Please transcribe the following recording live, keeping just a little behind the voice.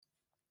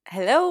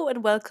Hello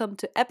and welcome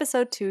to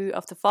episode 2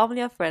 of the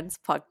Formula Friends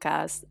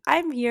podcast.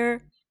 I'm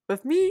here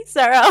with me,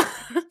 Sarah.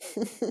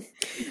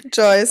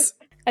 Joyce.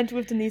 And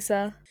with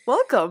Denisa.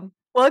 Welcome.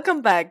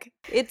 Welcome back.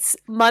 It's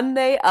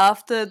Monday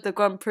after the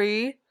Grand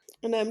Prix.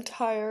 And I'm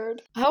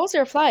tired. How was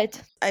your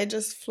flight? I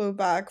just flew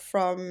back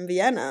from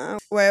Vienna,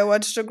 where I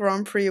watched the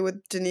Grand Prix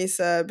with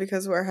Denisa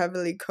because we're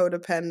heavily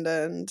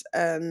codependent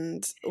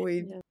and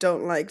we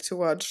don't like to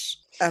watch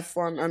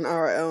F1 on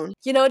our own.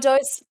 You know,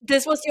 Joyce,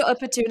 this was your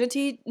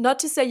opportunity not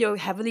to say you're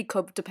heavily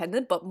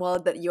codependent, but more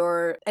that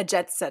you're a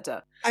jet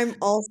setter. I'm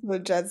also a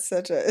jet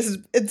setter.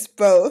 It's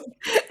both.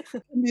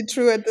 It can be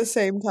true at the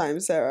same time,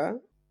 Sarah.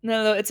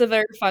 No, it's a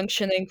very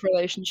functioning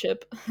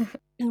relationship.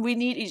 We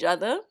need each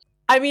other.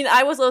 I mean,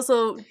 I was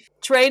also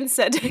train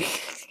setting.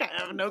 I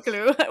have no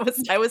clue.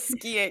 I was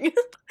skiing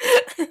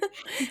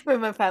with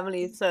my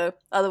family, so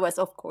otherwise,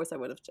 of course, I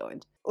would have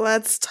joined.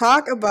 Let's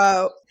talk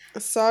about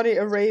Saudi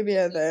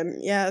Arabia then.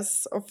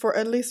 Yes, or for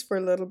at least for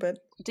a little bit.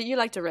 Did you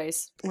like the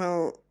race?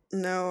 Well,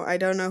 no, I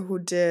don't know who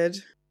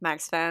did.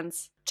 Max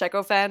fans,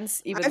 Checo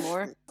fans, even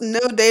more.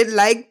 No, they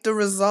liked the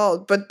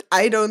result, but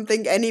I don't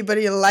think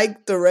anybody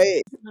liked the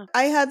race. No.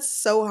 I had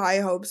so high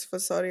hopes for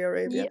Saudi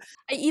Arabia. Yeah.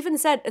 I even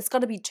said it's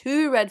gonna be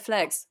 2 red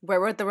flags. Where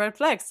were the red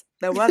flags?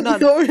 There were none.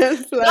 No red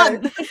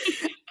flag. None.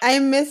 I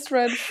miss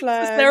red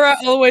flags. Sarah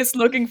always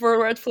looking for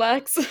red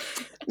flags.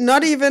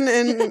 Not even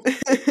in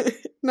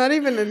not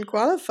even in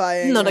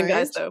qualifying. None of right?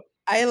 guys though.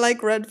 I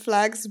like red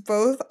flags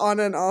both on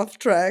and off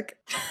track.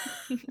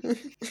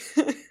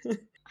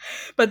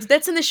 But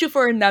that's an issue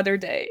for another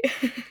day.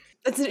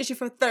 That's an issue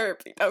for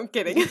therapy. No, I'm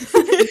kidding.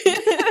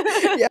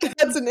 Yeah,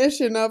 that's an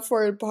issue not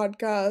for a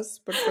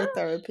podcast, but for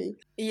therapy.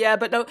 Yeah,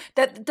 but no,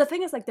 that the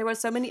thing is, like, there were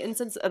so many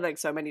instances,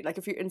 like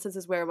a few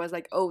instances where it was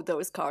like, oh,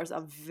 those cars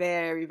are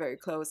very, very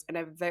close, and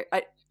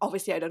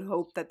obviously I don't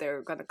hope that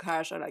they're gonna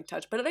crash or like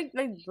touch, but like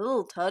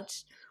little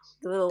touch,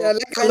 little Yeah,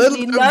 like a little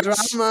friendly bit of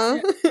nudge.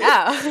 drama.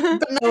 Yeah.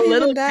 But not A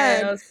little even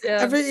that. chaos,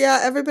 yeah.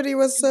 Everybody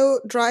was so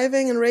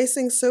driving and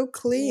racing so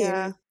clean.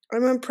 Yeah.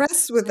 I'm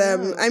impressed with I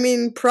them. know. I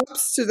mean,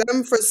 props to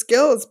them for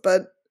skills,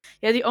 but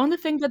Yeah, the only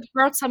thing that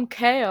brought some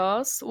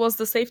chaos was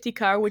the safety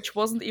car, which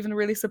wasn't even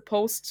really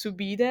supposed to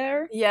be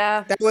there.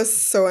 Yeah. that was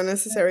so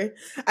unnecessary.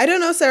 I don't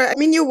know, Sarah. I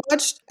mean, you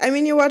watched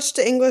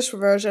the English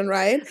version,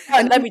 right?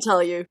 And let me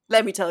tell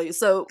you.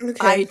 So Okay.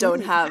 I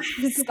don't have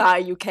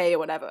Sky UK or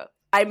whatever.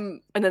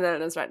 I'm in the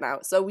Netherlands right now,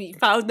 so we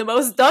found the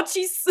most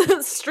dodgy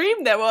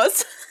stream there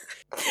was.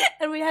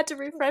 And we had to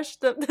refresh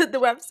the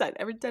website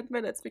every 10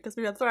 minutes because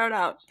we were thrown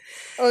out.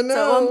 Oh no.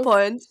 So at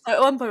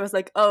one point I was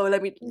like, oh,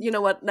 you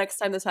know what, next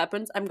time this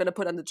happens, I'm going to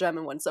put on the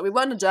German one. So we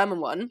won the German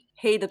one,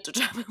 hated the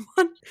German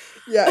one.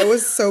 Yeah, it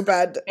was so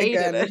bad Hated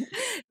again. it.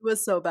 It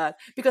was so bad.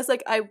 Because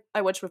like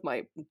I watched with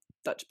my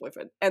Dutch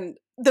boyfriend, and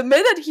the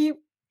minute he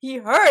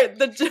heard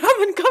the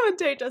German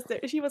commentators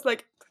there, he was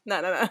like, no,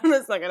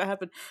 that's not gonna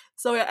happen.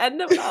 So I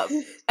ended up,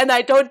 and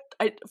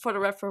for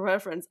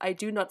reference, I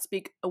do not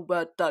speak a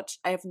word Dutch.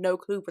 I have no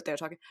clue what they're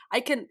talking. I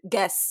can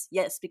guess,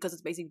 yes, because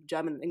it's basically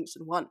German and English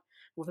in one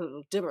with a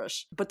little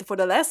gibberish. But for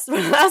the last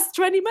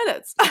 20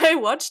 minutes, I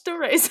watched the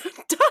race in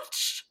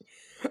Dutch.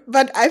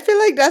 But I feel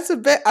like that's a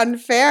bit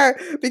unfair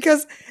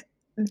because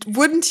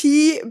wouldn't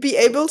he be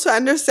able to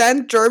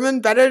understand German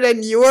better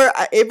than you are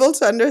able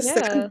to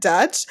understand Yeah.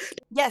 Dutch?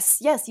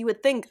 Yes, you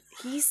would think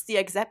he's the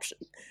exception.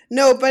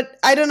 No, but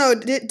I don't know.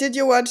 Did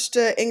you watch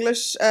the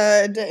English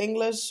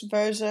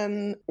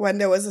version when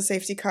there was a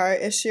safety car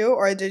issue,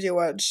 or did you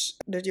watch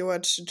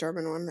the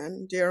German one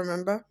then? Do you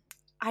remember?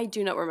 I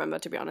do not remember,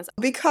 to be honest.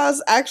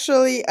 Because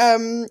actually,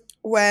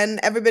 when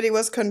everybody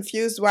was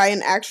confused why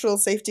an actual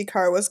safety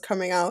car was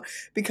coming out,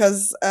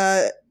 because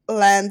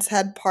Lance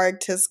had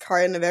parked his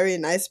car in a very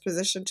nice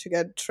position to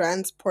get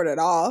transported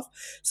off,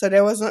 so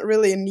there was not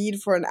really a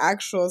need for an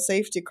actual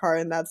safety car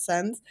in that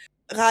sense.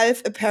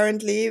 Ralph,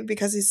 apparently,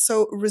 because he's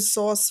so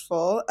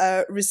resourceful,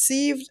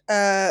 received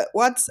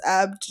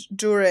WhatsApp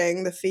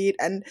during the feed,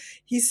 and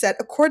he said,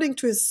 according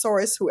to his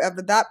source,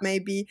 whoever that may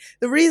be,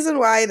 the reason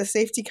why the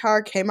safety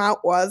car came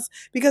out was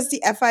because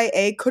the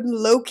FIA couldn't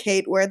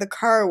locate where the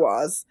car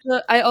was.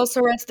 I also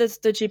read that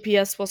the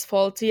GPS was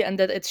faulty and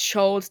that it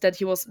showed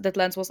that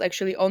Lance was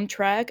actually on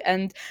track.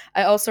 And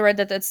I also read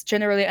that it's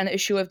generally an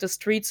issue with the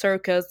street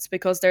circuits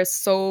because there's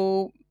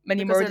so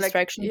many more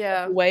distractions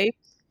on the way.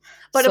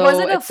 But So was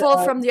it a it's,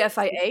 fault from the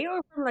FIA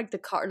or from like the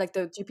car, like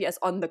the GPS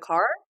on the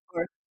car?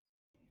 Or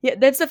Yeah,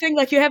 that's the thing.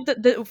 Like, you have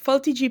the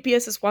faulty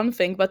GPS is one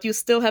thing, but you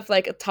still have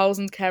like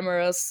 1,000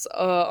 cameras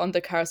on the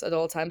cars at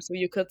all times, so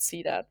you could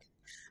see that.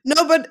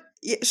 No, but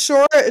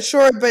sure,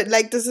 but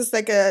like this is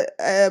like a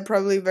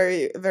probably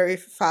very, very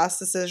fast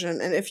decision,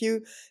 and if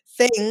you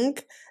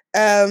think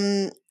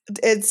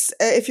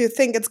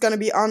it's gonna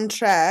be on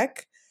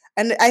track,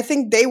 and I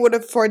think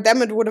for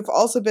them it would have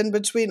also been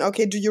between,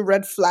 okay, do you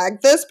red flag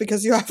this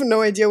because you have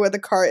no idea where the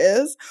car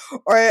is,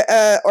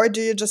 or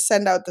do you just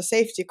send out the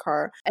safety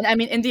car? And I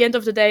mean, in the end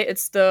of the day,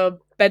 it's the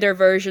better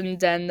version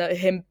than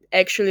him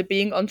actually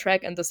being on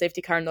track and the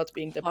safety car not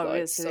being deployed.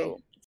 Obviously. So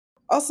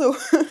Also,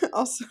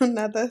 also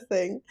another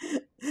thing,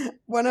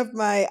 one of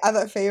my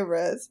other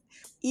favorites,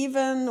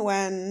 even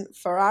when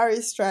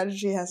Ferrari's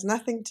strategy has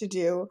nothing to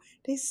do,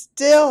 they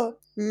still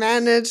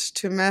manage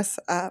to mess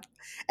up.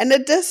 And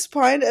at this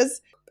point,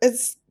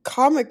 it's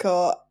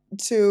comical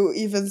to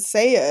even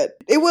say it.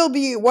 It will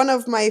be one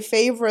of my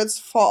favorites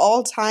for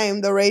all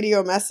time, the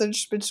radio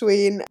message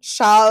between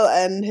Charles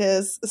and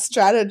his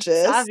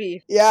strategist.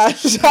 Savvy. Yeah,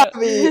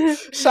 Xavi.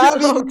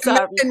 Xavi, Oh,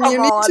 Savvy, man, come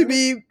you need to on.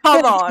 be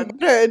Come paying on.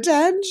 better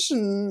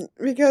attention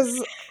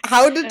because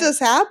how did this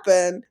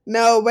happen?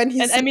 No, when he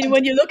And I said, mean,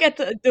 when you look at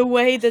the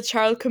way that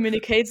Charles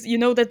communicates, you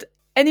know that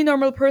any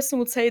normal person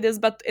would say this,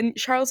 but in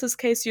Charles's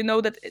case, you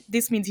know that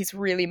this means he's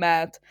really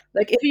mad.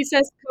 Like if he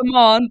says "come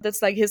on,"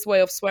 that's like his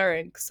way of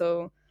swearing.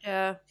 So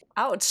Yeah.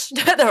 Ouch.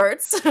 That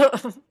hurts.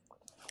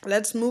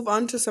 let's move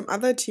on to some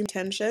other team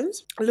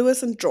tensions.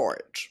 Lewis and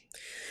George.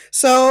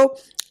 So,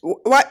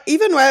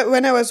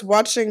 when I was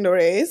watching the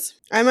race,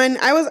 I mean,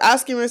 I was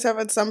asking myself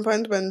at some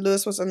point when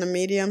Lewis was on the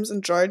mediums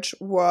and George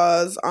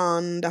was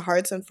on the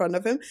hards in front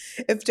of him,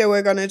 if they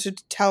were going to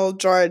tell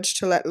George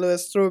to let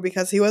Lewis through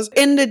because he was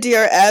in the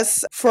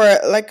DRS for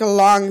like a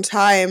long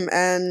time.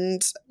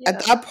 And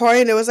at that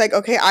point, it was like,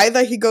 okay,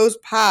 either he goes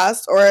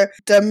past or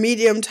the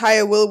medium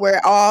tire will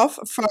wear off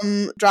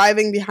from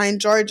driving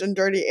behind George in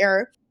dirty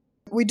air.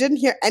 We didn't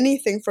hear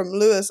anything from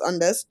Lewis on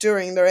this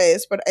during the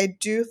race, but I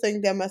do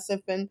think there must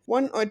have been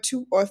 1 or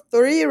 2 or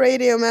 3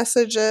 radio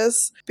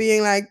messages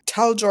being like,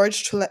 tell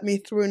George to let me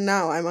through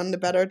now, I'm on the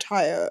better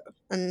tire.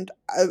 And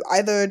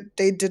either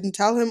they didn't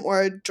tell him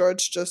or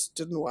George just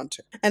didn't want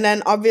to. And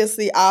then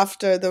obviously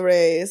after the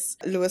race,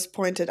 Lewis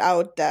pointed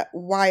out that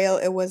while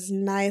it was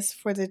nice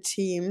for the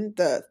team,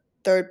 the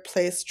third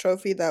place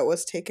trophy that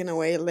was taken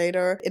away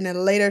later in a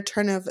later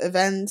turn of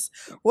events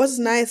was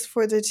nice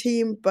for the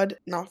team, but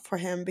not for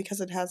him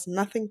because it has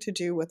nothing to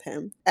do with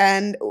him.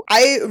 And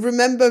I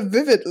remember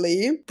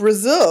vividly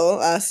Brazil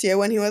last year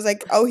when he was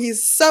like, oh,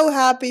 he's so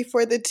happy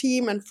for the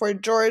team and for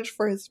George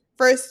for his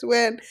first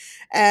win.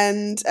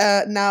 And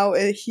now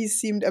he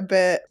seemed a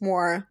bit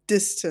more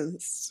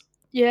distanced.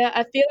 yeah,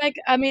 I feel like,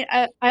 I mean,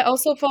 I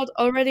also felt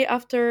already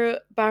after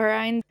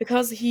Bahrain,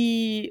 because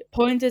he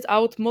pointed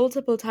out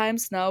multiple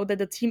times now that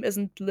the team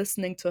isn't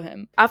listening to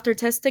him. After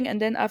testing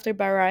and then after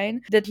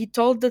Bahrain, that he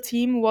told the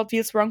team what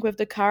feels wrong with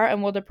the car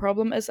and what the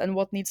problem is and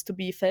what needs to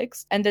be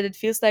fixed. And that it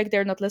feels like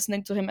they're not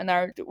listening to him and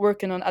are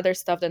working on other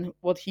stuff than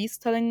what he's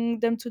telling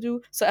them to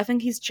do. So I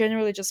think he's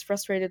generally just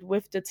frustrated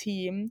with the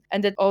team.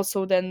 And that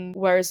also then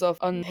wears off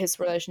on his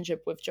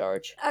relationship with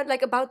George.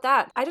 Like about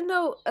that, I don't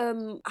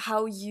know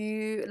how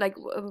you like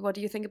what do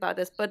you think about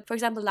this, but for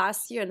example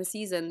last year in the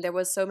season there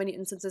was so many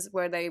instances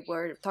where they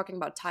were talking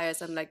about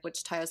tires and like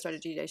which tire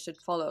strategy they should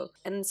follow,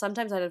 and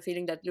sometimes I had a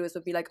feeling that Lewis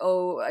would be like,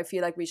 oh, I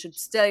feel like we should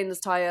stay in this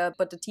tire,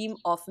 but the team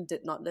often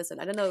did not listen.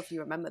 I don't know if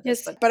you remember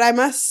this. Yes. But I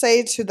must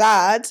say to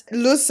that,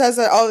 Lewis says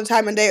that all the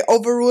time and they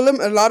overrule him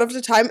a lot of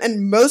the time,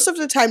 and most of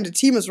the time the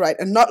team is right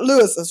and not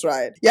Lewis is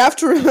right. You have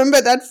to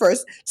remember that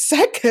first.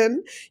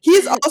 Second,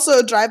 he's also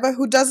a driver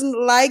who doesn't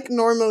like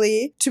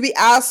normally to be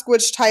asked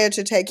which tire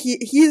to take.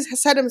 He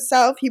said himself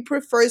he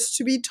prefers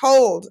to be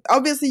told.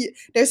 Obviously,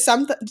 there's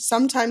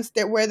sometimes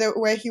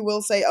where he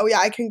will say, oh yeah,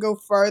 I can go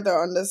further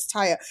on this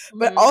tire.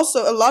 But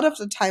also a lot of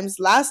the times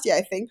last year,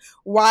 I think,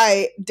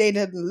 why they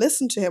didn't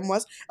listen to him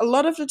was a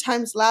lot of the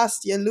times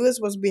last year, Lewis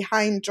was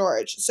behind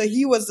George. So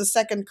he was the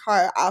second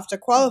car after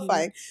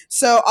qualifying.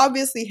 So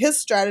obviously his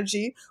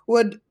strategy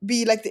would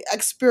be like the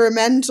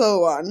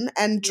experimental one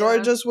and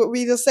George's would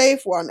be the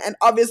safe one. And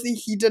obviously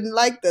he didn't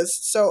like this.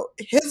 So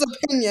his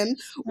opinion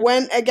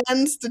went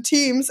against the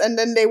teams and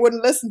then they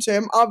wouldn't listen to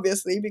him,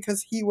 obviously,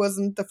 because he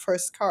wasn't the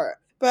first car.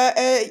 But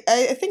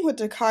I think with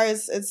the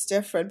cars, it's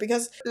different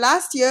because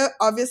last year,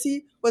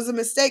 obviously, was a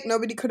mistake.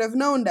 Nobody could have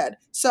known that.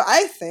 So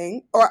I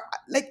think, or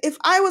like if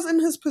I was in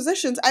his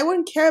positions, I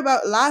wouldn't care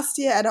about last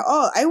year at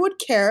all. I would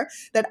care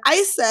that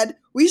I said,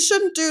 we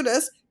shouldn't do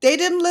this. They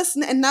didn't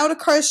listen, and now the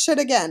car is shit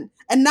again.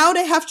 And now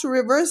they have to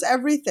reverse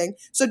everything.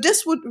 So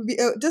this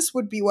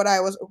would be what I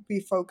was be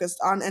focused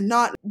on, and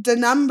not the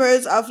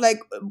numbers of like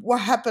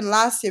what happened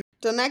last year.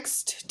 The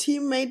next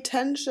teammate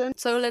tension.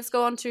 So let's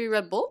go on to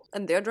Red Bull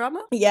and their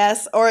drama.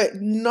 Yes, or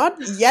not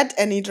yet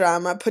any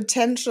drama,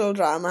 potential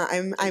drama.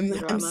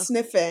 I'm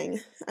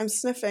sniffing. I'm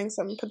sniffing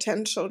some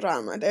potential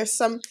drama. There's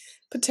some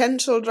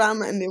potential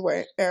drama in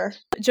the air.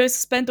 Joyce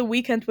spent a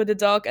weekend with the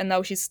dog and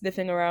now she's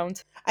sniffing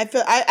around.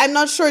 I'm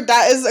not sure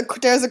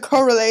there's a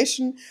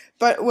correlation,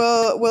 but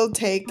we'll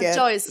take it.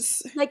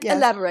 Joyce,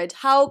 elaborate.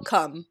 How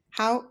come?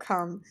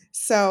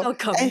 So How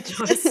come,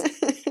 Joyce?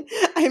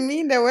 I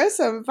mean, there were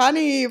some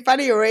funny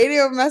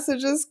radio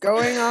messages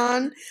going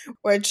on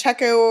where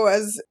Checo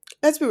was.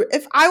 Let's be real.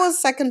 If I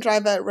was second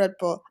driver at Red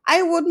Bull,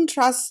 I wouldn't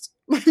trust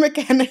my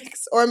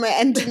mechanics or my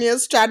engineer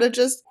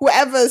strategist,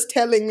 whoever is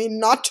telling me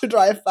not to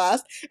drive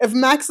fast, if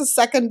Max is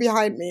second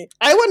behind me,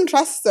 I wouldn't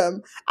trust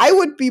them. I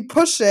would be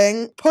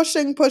pushing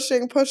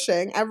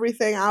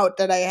everything out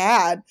that I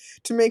had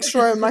to make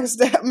sure Max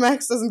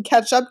doesn't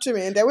catch up to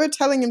me. And they were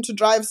telling him to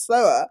drive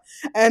slower.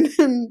 And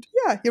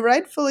yeah, he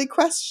rightfully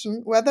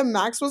questioned whether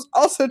Max was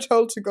also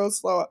told to go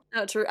slower.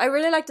 Not true. I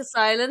really like the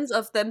silence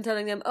of them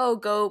telling them, "Oh,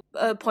 go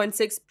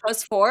 0.6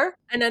 plus 4,"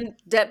 and then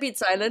deadbeat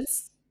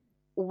silence.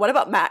 What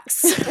about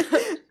Max?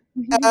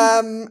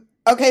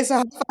 Okay, so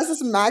how fast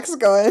is Max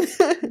going?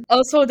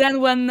 Also,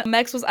 then when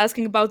Max was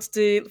asking about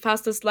the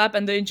fastest lap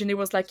and the engineer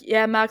was like,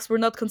 yeah, Max, we're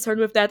not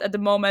concerned with that at the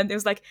moment. It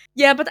was like,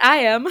 yeah, but I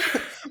am.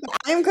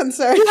 I'm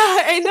concerned. Yeah,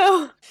 I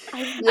know.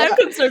 I'm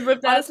concerned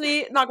with that.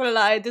 Honestly, not gonna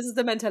lie, this is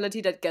the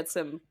mentality that gets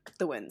him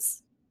the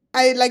wins.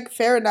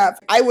 Fair enough.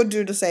 I would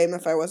do the same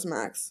if I was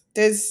Max.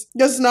 This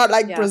not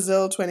like Yeah.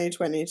 Brazil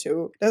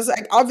 2022. There's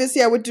like,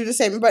 obviously I would do the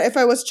same, but if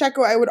I was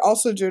Checo, I would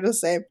also do the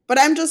same. But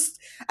I'm just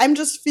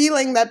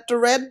feeling that the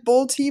Red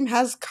Bull team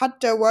has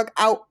cut their work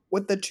out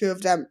with the two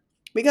of them.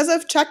 Because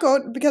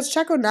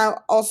Checo now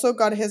also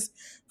got his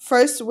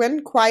first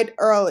win quite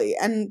early,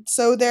 and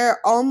so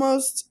they're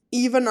almost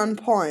even on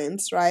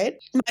points, right?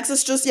 Max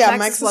is just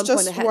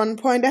 1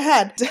 point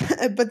ahead.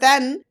 But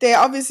then they're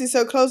obviously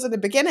so close at the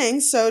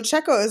beginning, so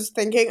Checo is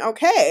thinking,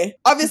 okay,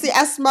 obviously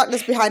Aston Martin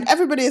is behind,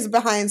 everybody is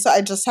behind, so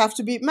I just have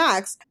to beat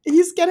Max.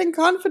 He's getting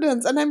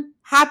confidence, and I'm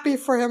happy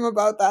for him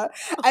about that.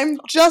 I'm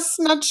just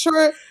not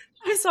sure.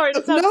 I'm sorry,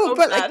 that sounds so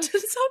bad.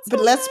 But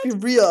let's be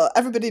real.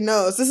 Everybody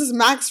knows this is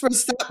Max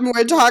Verstappen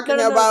we're talking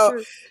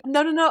about.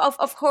 No,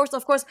 of course.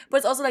 But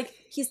it's also like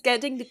he's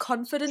getting the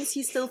confidence.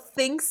 He still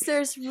thinks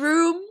there's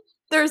room.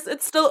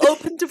 It's still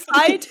open to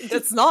fight.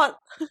 It's not.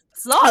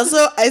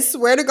 Also, I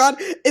swear to God,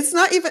 it's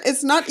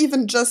not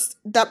even just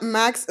that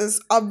Max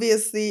is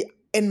obviously,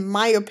 in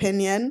my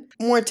opinion,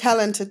 more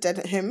talented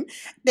than him.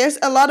 There's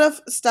a lot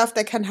of stuff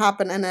that can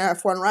happen in an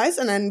F1 race,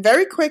 and then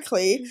very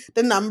quickly,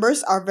 the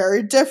numbers are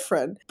very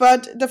different.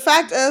 But the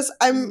fact is,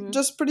 I'm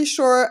just pretty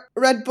sure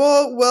Red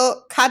Bull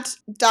will cut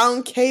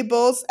down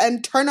cables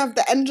and turn off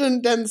the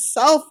engine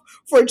themselves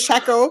for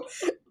Checo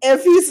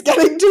if he's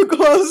getting too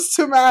close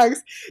to Max.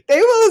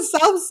 They will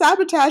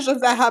self-sabotage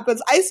if that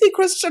happens. I see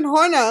Christian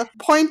Horner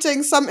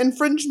pointing some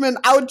infringement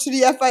out to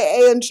the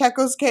FIA in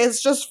Checo's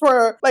case just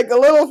for like a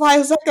little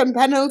 5-second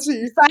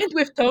penalty. Signed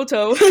with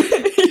Toto.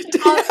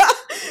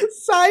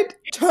 Signed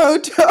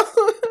Toto.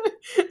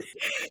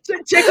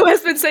 Checo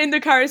has been saying the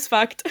car is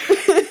fucked.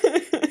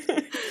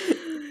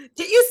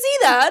 Did you see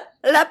that?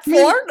 Lap 4?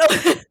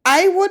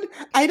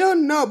 I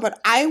don't know, but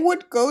I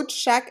would go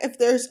check if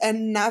there's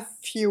enough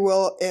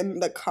fuel in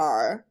the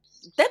car.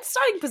 That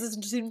starting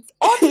position seems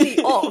oddly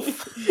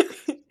off.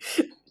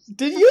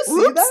 Did you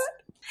see that?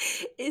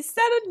 Is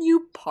that a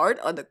new part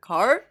on the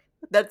car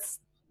that's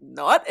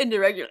not in the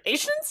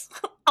regulations?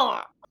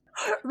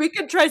 We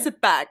can trace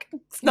it back.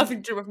 It's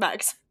nothing to do with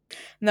Max.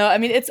 No, I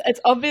mean, it's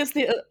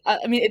obviously,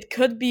 I mean, it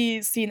could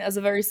be seen as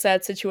a very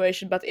sad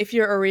situation, but if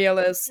you're a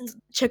realist,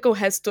 Checo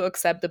has to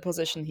accept the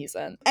position he's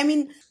in. I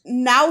mean,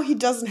 now he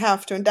doesn't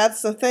have to, and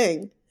that's the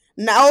thing.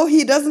 Now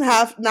he's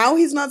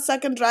not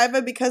second driver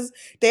because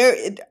they're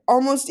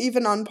almost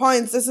even on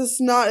points. This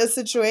is not a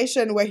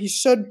situation where he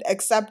should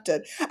accept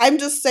it. I'm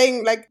just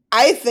saying, like,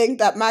 I think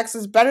that Max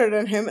is better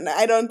than him, and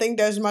I don't think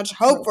there's much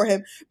hope for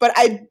him. But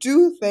I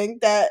do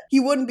think that he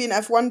wouldn't be an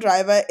F1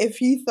 driver if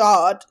he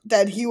thought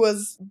that he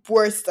was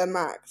worse than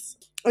Max.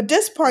 At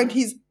this point,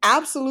 he's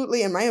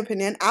absolutely, in my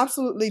opinion,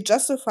 absolutely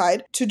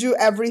justified to do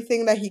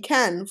everything that he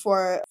can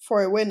for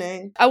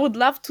winning. I would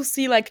love to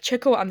see, like,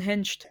 Checo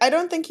unhinged. I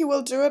don't think he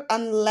will do it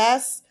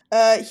unless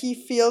he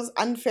feels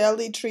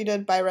unfairly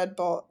treated by Red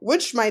Bull,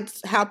 which might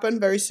happen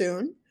very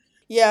soon.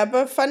 Yeah,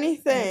 but funny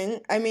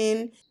thing, I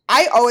mean,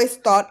 I always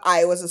thought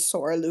I was a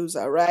sore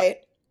loser, right?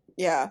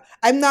 Yeah.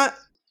 I'm not...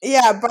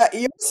 Yeah, but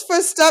Jos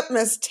Verstappen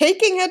is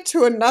taking it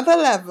to another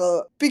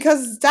level.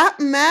 Because that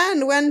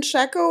man, when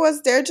Checo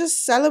was there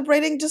just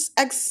celebrating, just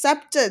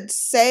accepted.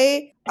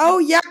 Say, oh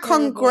yeah,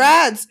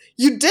 congrats.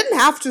 You didn't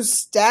have to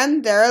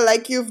stand there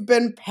like you've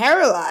been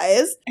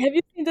paralyzed. Have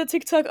you seen the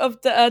TikTok of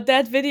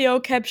that video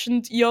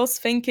captioned Jos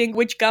thinking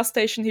which gas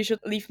station he should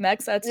leave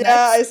Max at next?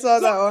 Yeah, I saw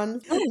that one.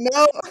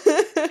 No.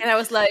 And I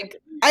was like...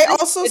 I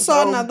also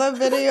saw another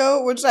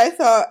video, which I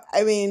thought,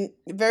 I mean,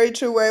 very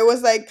true, where it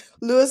was like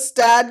Lewis'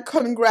 dad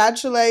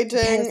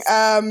congratulating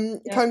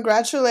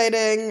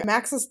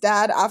Max's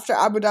dad after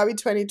Abu Dhabi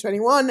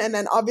 2021, and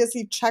then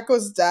obviously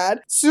Checo's dad,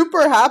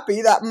 super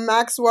happy that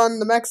Max won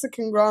the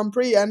Mexican Grand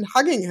Prix and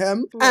hugging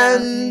him,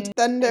 and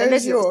then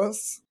there's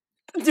yours.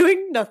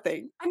 Doing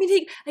nothing. I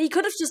mean, he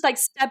could have just like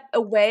stepped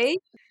away.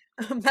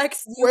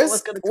 Max knew what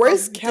was gonna come.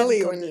 Where's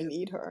Kelly when you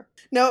need her?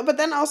 No, but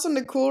then also in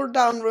the cool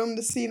down room,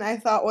 the scene I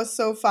thought was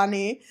so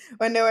funny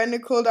when they were in the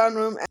cool down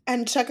room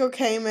and Checo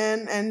came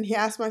in and he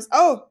asked Max,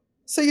 oh,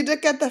 so you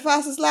did get the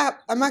fastest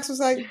lap? And Max was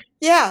like,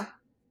 yeah.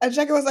 And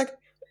Checo was like,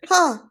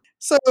 huh.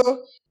 So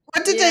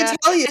what did they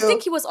tell you? I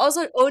think he was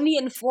also only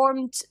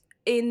informed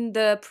in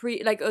the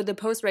the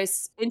post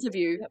race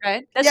interview,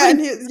 right? That's Yeah, when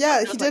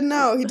and he didn't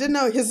know. He didn't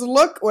know. His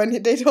look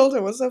when they told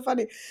him was so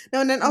funny.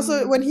 No, and then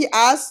also when he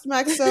asked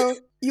Max, so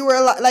you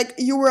were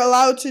you were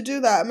allowed to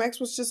do that. Max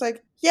was just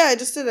like, yeah, I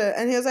just did it,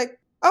 and he was like,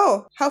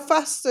 oh, how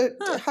fast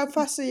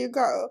do you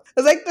go? It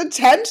was like the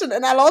tension,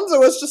 and Alonso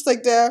was just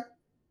like there.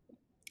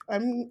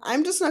 I'm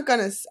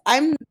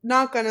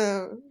not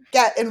gonna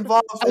get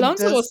involved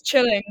Alonso in this. was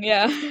chilling,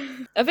 yeah.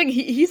 I think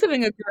he's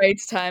having a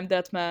great time,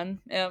 that man.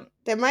 Yeah.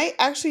 There might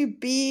actually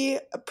be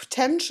a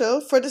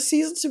potential for the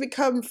season to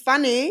become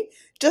funny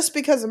just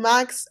because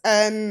Max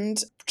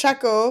and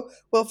Checo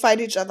will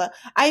fight each other.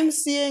 I'm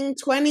seeing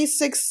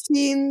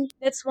 2016.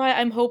 That's why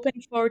I'm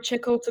hoping for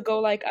Checo to go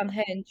like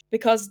unhinged,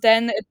 because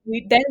then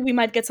we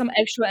might get some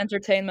actual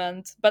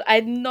entertainment. But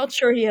I'm not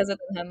sure he has it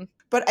in him.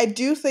 But I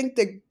do think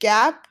the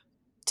gap,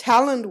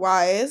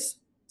 talent-wise,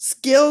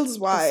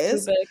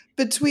 skills-wise,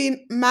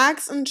 between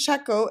Max and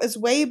Checo is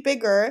way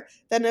bigger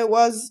than it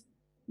was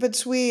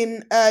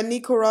between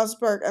Nico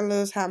Rosberg and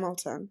Lewis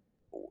Hamilton.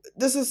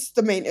 This is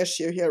the main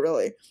issue here,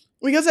 really.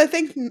 Because I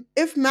think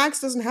if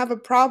Max doesn't have a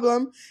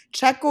problem,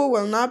 Checo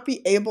will not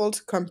be able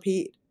to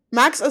compete.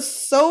 Max is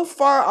so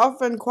far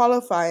off in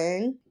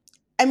qualifying.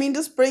 I mean,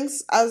 this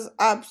brings us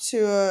up to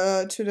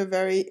the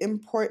very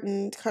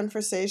important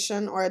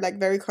conversation or like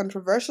very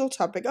controversial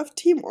topic of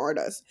team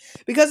orders.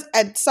 Because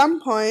at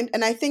some point,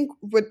 and I think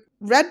with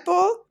Red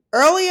Bull,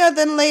 earlier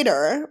than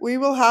later, we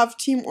will have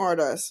team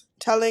orders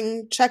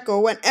telling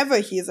Checo whenever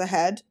he's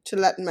ahead to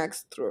let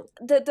Max through.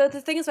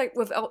 The thing is, like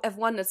with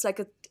F1, it's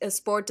like a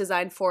sport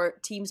designed for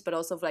teams, but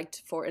also like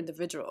for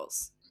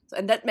individuals.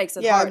 And that makes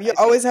it hard. You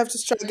always have to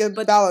strike a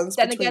balance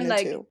then between again, the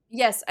like, two.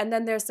 Yes, and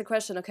then there's the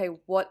question, okay,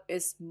 what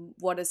is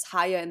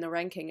higher in the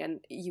ranking? And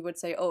you would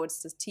say, oh,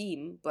 it's the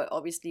team, but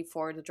obviously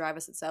for the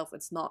drivers itself,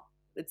 it's not.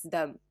 It's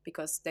them,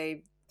 because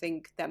they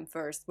think them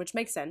first, which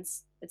makes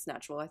sense. It's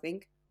natural, I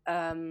think.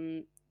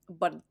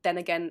 But then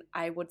again,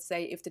 I would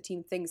say if the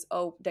team thinks,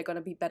 oh, they're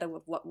gonna be better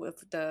with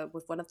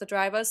one of the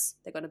drivers,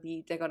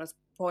 they're gonna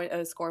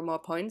score more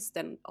points,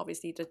 then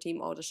obviously the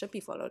team order should be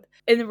followed.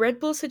 In the Red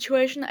Bull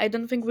situation, I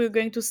don't think we're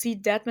going to see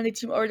that many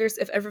team orders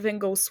if everything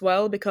goes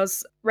well,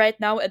 because right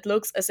now it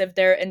looks as if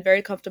they're in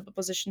very comfortable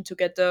position to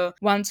get the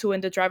 1-2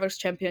 in the drivers'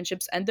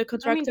 championships and the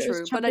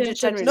constructors'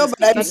 championships. No,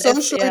 but I'm so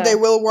sure they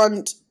will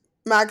want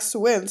Max to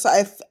win. So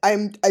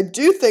I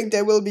do think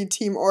there will be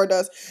team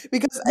orders,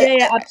 because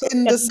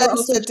in the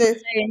sense that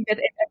saying that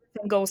if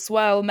everything goes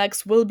well,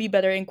 Max will be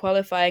better in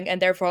qualifying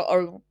and therefore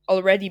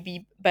already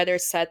be better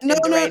set in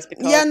the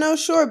race.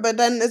 Sure, but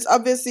then it's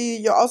obviously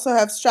you also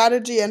have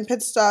strategy and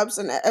pit stops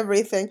and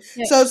everything.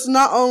 Yeah. So it's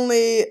not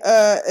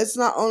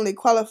only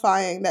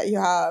qualifying that you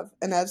have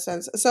in that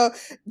sense. So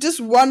just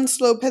one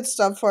slow pit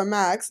stop for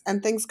Max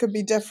and things could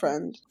be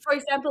different. For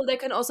example, there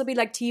can also be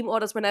like team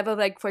orders whenever,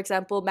 like, for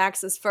example,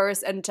 Max is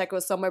first and Checo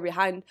is somewhere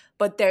behind,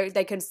 but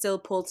they can still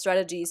pull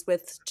strategies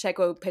with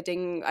Checo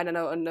pitting, I don't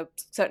know, under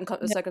certain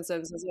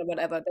circumstances or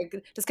whatever.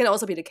 This can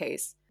also be the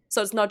case.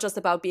 So it's not just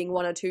about being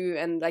 1 or 2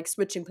 and like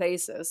switching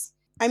places.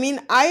 I mean,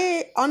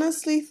 I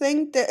honestly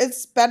think that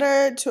it's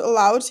better to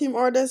allow team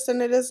orders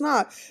than it is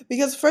not.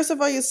 Because first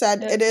of all, you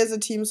said it is a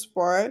team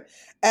sport,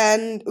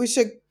 and we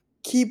should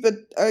keep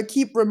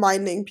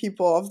reminding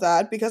people of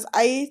that, because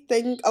I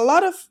think a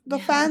lot of the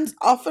fans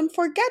often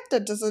forget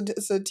that this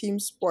is a team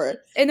sport.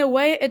 In a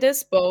way, it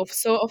is both.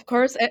 So of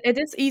course, it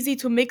is easy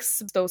to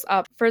mix those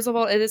up. First of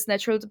all, it is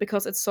natural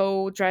because it's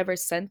so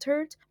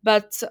driver-centered,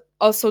 but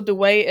also the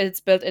way it's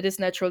built, it is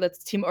natural that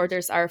team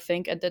orders are a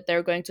thing and that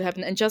they're going to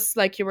happen. And just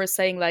like you were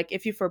saying, like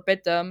if you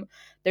forbid them,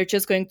 they're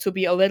just going to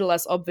be a little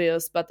less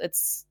obvious, but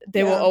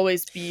they will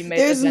always be made.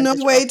 There's no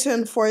way to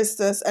enforce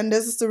this, and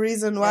this is the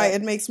reason why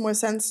it makes more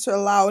sense to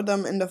allow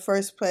them in the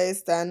first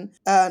place than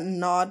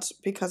not,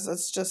 because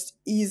it's just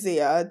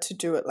easier to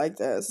do it like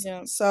this.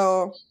 Yeah.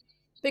 So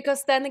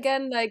because then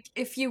again, like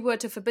if you were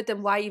to forbid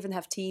them, why even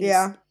have teams?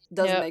 Yeah.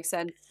 Doesn't make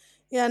sense.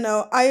 Yeah,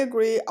 no, I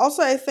agree.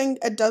 Also, I think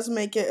it does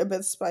make it a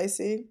bit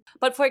spicy.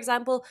 But for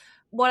example,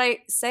 what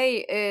I say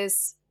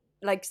is,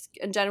 like,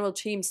 in general,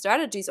 team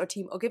strategies or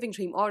giving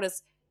team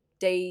orders,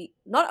 they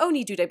not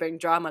only do they bring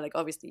drama, like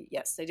obviously,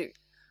 yes, they do,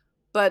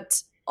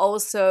 but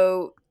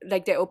also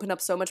like they open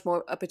up so much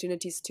more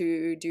opportunities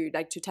to do,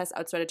 like, to test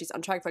out strategies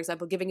on track. For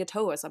example, giving a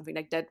tow or something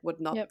like that would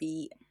not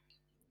be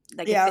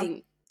like a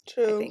thing.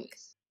 True. I think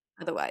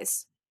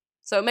otherwise.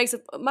 So it makes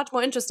it much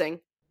more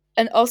interesting.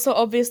 And also,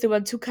 obviously,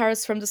 when 2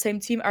 cars from the same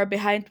team are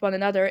behind one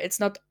another, it's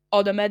not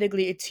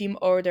automatically a team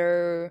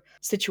order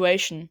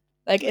situation.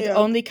 Like, it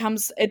only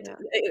comes...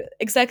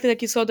 exactly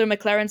like you saw the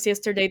McLarens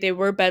yesterday, they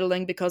were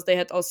battling because they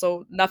had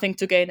also nothing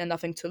to gain and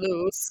nothing to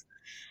lose.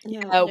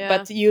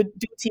 But you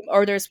do team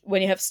orders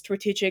when you have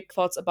strategic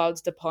thoughts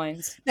about the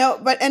points. No,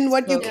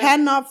 what you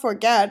cannot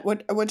forget,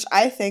 which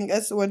I think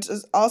which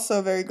is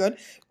also very good,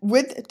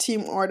 with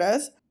team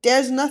orders,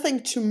 there's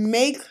nothing to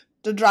make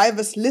the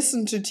drivers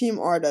listen to team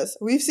orders.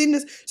 We've seen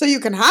this, so you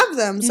can have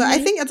them. So I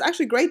think it's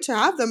actually great to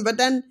have them, but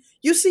then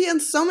you see in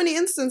so many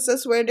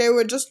instances where they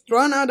were just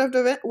thrown out of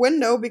the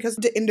window because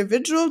the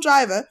individual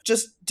driver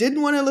just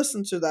didn't want to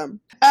listen to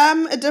them.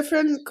 A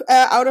different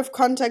out of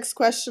context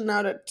question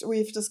now that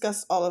we've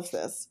discussed all of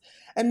this.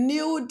 A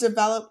new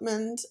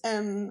development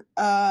in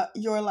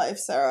your life,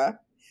 Sarah.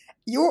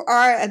 You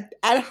are at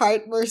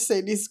heart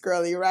Mercedes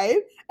girlie,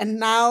 right? And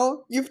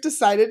now you've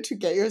decided to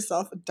get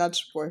yourself a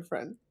Dutch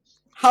boyfriend.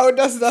 How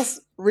does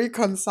this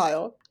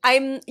reconcile?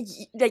 I'm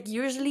like,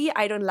 usually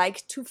I don't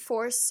like to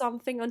force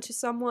something onto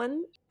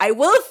someone. I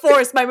will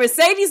force my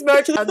Mercedes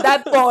merch on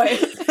that boy.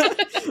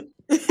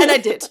 And I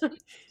did.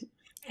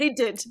 He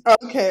did.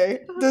 Okay,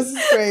 this is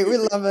great. We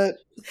love it.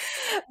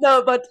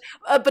 No, but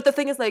the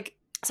thing is, like,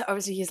 so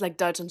obviously he's like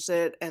Dutch and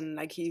shit, and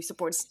like he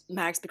supports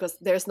Max because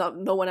there's no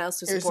one else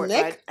to There's support,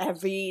 Nick. right? I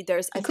think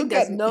there's He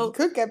no.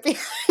 could get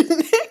behind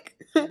Nick.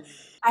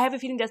 I have a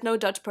feeling there's no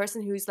Dutch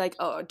person who's like,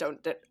 oh,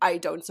 I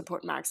don't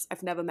support Max.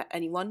 I've never met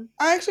anyone.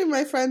 Actually,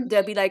 my friend.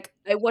 They'll be like,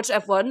 I watch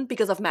F1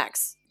 because of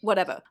Max,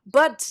 whatever.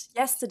 But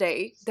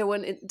yesterday there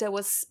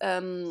was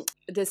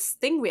this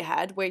thing we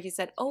had where he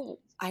said, oh,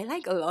 I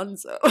like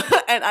Alonso,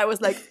 and I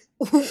was like,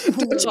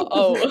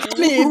 Oh,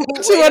 Honey,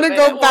 don't you want to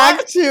go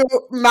back to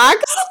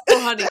Max? Oh,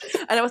 honey.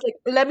 And I was like,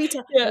 let me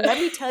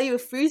tell you a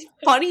few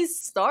funny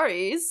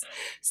stories.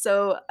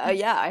 So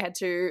yeah, I had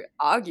to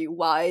argue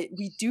why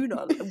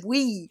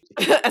we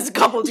as a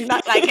couple do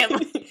not like him.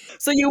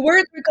 so you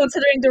weren't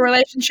reconsidering the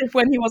relationship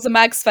when he was a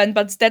Max fan,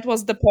 but that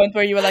was the point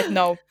where you were like,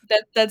 no,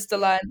 that's the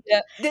line.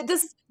 Yeah.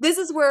 This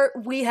is where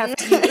we have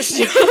team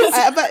issues.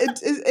 But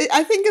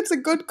I think it's a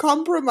good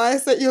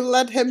compromise that you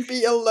let him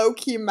be a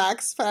low-key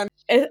Max fan.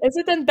 Is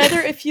it then better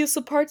if you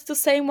support the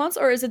same ones,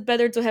 or is it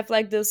better to have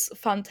like this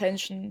fun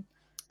tension?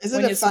 Is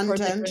when it a you fun support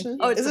different tension?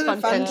 people? Oh, it's Is a it a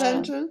fun fun tension.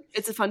 tension?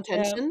 It's a fun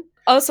tension.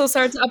 Also,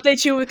 sorry to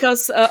update you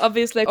because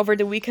obviously over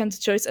the weekend,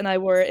 Joyce and I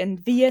were in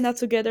Vienna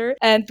together,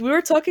 and we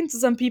were talking to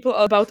some people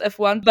about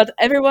F1, but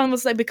everyone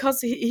was like, because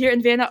here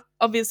in Vienna,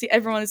 obviously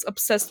everyone is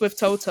obsessed with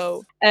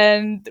Toto,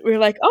 and we are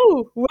like,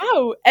 oh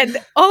wow, and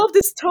all of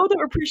this Toto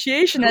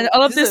appreciation and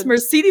all of this Isn't.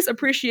 Mercedes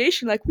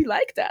appreciation, like we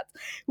like that,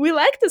 we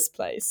like this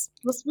place.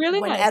 It was really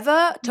nice.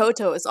 Whenever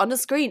Toto is on the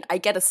screen, I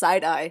get a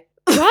side eye.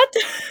 What?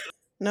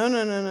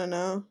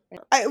 No.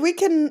 We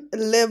can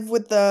live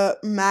with the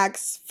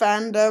Max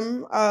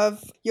fandom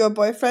of your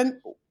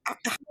boyfriend.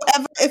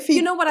 However, if he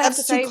You know what I have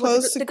gets to say? too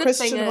close The to good thing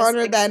Christian is,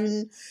 Horner, like,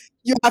 then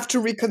you have to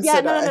reconsider.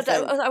 yeah, no. I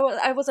think.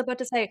 I was about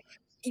to say,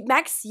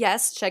 Max,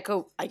 yes.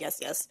 Checo, I guess,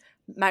 yes.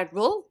 Red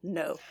Bull,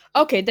 no.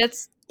 Okay,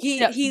 that's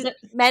He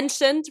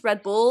mentioned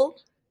Red Bull.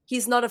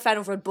 He's not a fan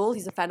of Red Bull.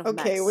 He's a fan of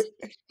Okay,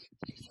 Max,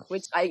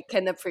 which I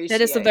can appreciate.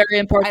 that is a very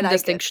important like it.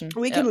 distinction.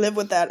 we can live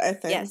with that. I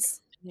think. Yes.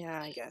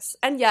 Yeah, I guess.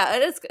 And yeah,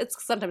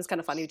 it's sometimes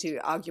kind of funny to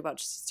argue about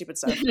stupid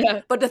stuff.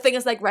 Yeah. But the thing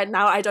is, like, right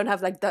now, I don't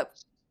have, like, that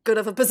good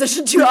of a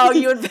position to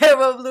argue in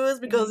favor of Lewis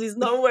because he's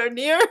nowhere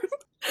near.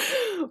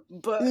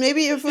 But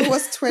Maybe if it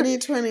was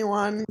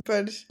 2021,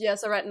 but yeah,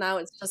 so right now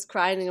it's just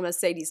crying a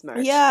Mercedes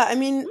merch. yeah, I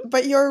mean,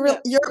 but your least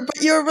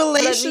I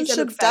relationship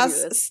look does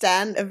fabulous.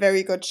 stand a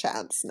very good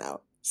chance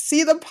now.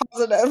 See the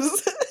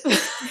positives.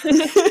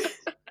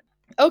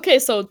 Okay,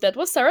 so that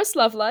was Sarah's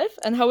love life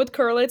and how it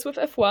correlates with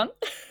F1.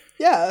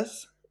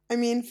 Yes. I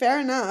mean, fair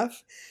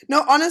enough.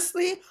 No,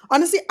 honestly,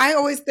 I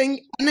always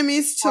think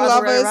enemies to Or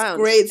other way lovers, around.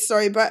 great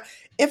story. But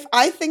if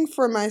I think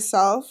for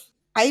myself,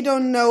 I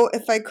don't know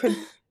if I could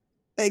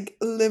like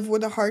live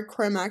with a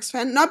hardcore Max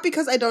fan. Not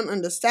because I don't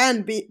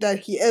understand that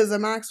he is a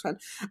Max fan.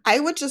 I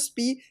would just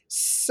be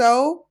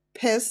so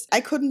pissed. I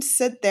couldn't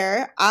sit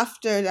there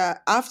after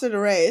the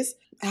race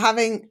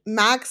having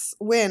Max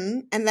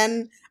win, and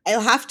then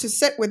I'll have to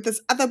sit with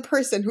this other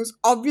person who's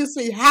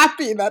obviously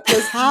happy that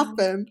this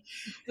happened.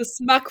 The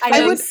smug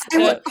I would,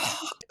 face.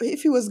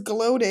 if he was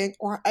gloating,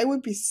 or I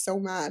would be so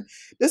mad.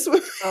 This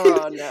would.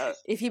 Oh no!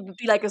 If he would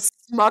be like a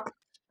smug.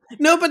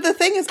 No, but the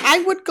thing is, I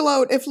would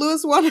gloat if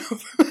Lewis won over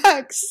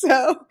Max.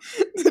 So,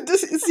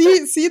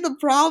 see the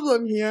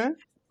problem here.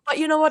 But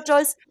you know what,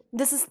 Joyce?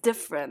 This is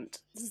different.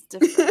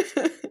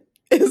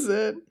 Is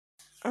it?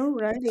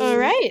 Alrighty. All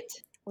right.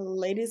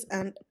 Ladies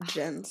and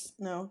gents.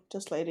 No,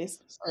 just ladies.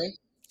 Sorry.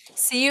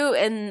 See you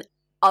in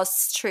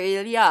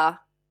Australia.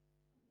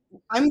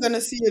 I'm gonna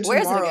see you Where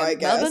is it tomorrow, again? I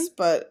guess, Melbourne?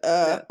 but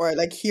Yeah. or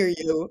like hear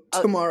you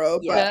Oh, tomorrow,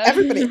 yeah. but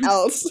everybody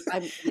else,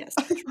 Yes.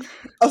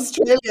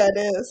 Australia it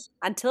is.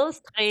 Until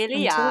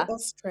Australia. Until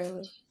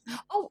Australia.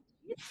 Oh,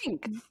 you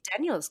think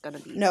Daniel's gonna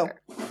be No.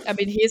 there? I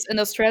mean, he's in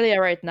Australia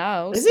right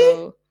now. Is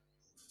so,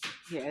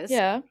 Yes.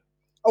 yeah.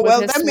 Oh With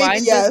well, his then wine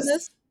maybe yes.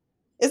 business.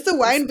 Is the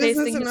wine He's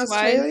business tasting in his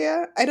wine.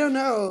 Australia? I don't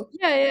know.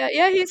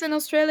 Yeah. He's in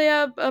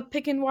Australia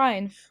picking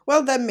wine.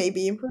 Well, then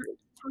maybe.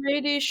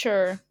 Pretty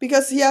sure.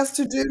 Because he has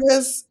to do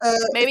his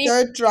Maybe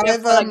third driver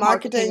for, like, marketing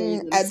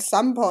marketing at reasons.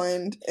 some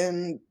point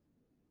in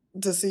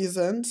the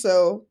season,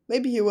 so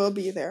maybe he will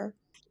be there.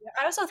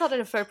 I also thought that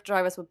the third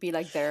drivers would be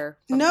like there.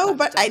 From No, time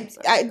but to time,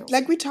 so I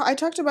also- I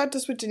talked about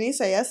this with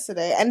Denisa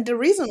yesterday, and the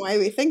reason why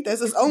we think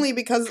this is only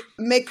because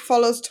Mick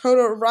follows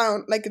Toto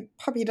around like a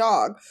puppy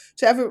dog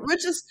to every,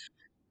 which is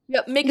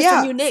Yeah, Mick is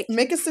the new Nick.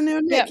 Mick is the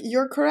new Nick. Yeah.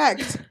 You're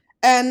correct,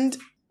 and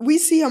we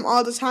see him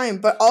all the time.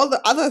 But all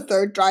the other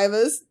third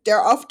drivers,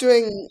 they're off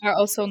doing. Are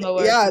also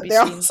nowhere to be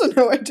they're seen. also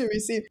nowhere to be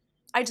seen.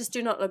 I just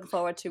do not look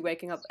forward to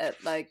waking up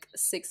at like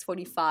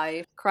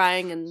 6:45,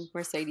 crying in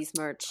Mercedes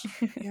merch.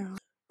 Yeah.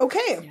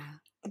 Okay. Yeah.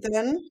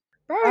 Then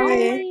Bye.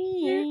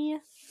 bye.